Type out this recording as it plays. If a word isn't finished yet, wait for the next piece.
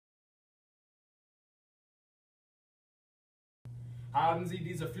Haben Sie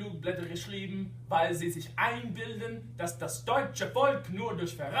diese Flugblätter geschrieben, weil Sie sich einbilden, dass das deutsche Volk nur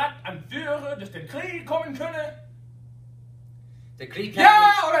durch Verrat an Führer durch den Krieg kommen könne? Der Krieg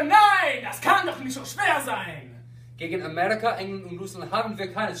Ja oder nein? Das kann doch nicht so schwer sein. Gegen Amerika, England und Russland haben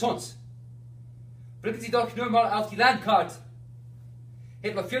wir keine Chance. Blicken Sie doch nur mal auf die Landkarte.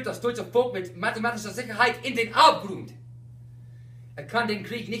 Hitler führt das deutsche Volk mit mathematischer Sicherheit in den Abgrund. Er kann den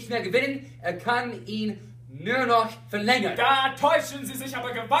Krieg nicht mehr gewinnen, er kann ihn nur noch verlängern. Da täuschen Sie sich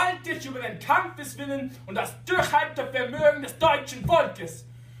aber gewaltig über den Kampfeswillen und das Durchhaltevermögen des deutschen Volkes.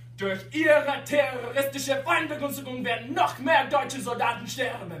 Durch Ihre terroristische Feindbegünstigung werden noch mehr deutsche Soldaten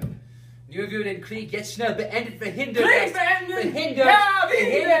sterben. Nur wir den Krieg jetzt schnell beendet, verhindert Krieg beenden? Ja, wie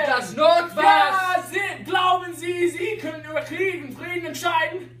verhindert das Notfalls. Ja, glauben Sie, Sie können über Krieg und Frieden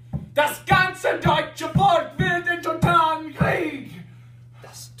entscheiden? Das ganze deutsche Volk will den totalen Krieg.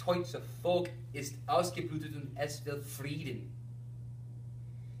 Das deutsche Volk ist ausgeblutet und es will Frieden.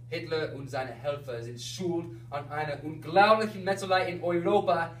 Hitler und seine Helfer sind schuld an einer unglaublichen Metzelei in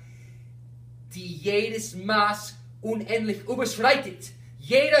Europa, die jedes Maß unendlich überschreitet.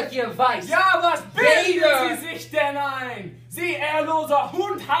 Jeder hier weiß. Ja, was bilden Sie sich denn ein? Sie ehrloser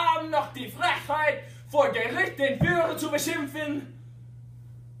Hund haben noch die Frechheit, vor Gericht den Führer zu beschimpfen.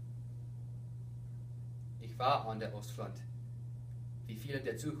 Ich war an der Ostfront. Wie viele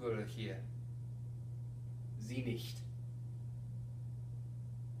der Zuhörer hier? Sie nicht.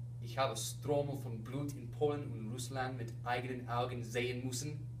 Ich habe Ströme von Blut in Polen und Russland mit eigenen Augen sehen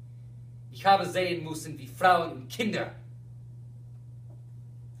müssen. Ich habe sehen müssen, wie Frauen und Kinder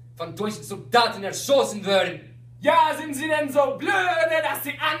von deutschen Soldaten erschossen werden. Ja, sind Sie denn so blöde, dass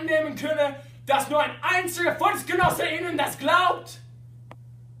Sie annehmen können, dass nur ein einziger Volksgenosse Ihnen das glaubt?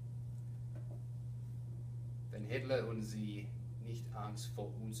 Wenn Hitler und Sie nicht Angst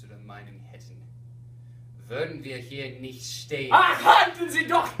vor unserer Meinung hätten, würden wir hier nicht stehen. Ach, halten Sie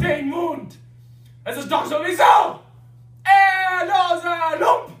doch den Mund! Es ist doch sowieso ehrloser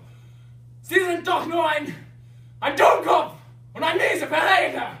Lump! Sie sind doch nur ein Dummkopf und ein mieser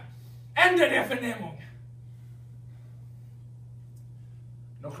Verräter! Ende der Vernehmung.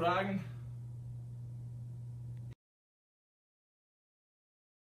 Noch Fragen?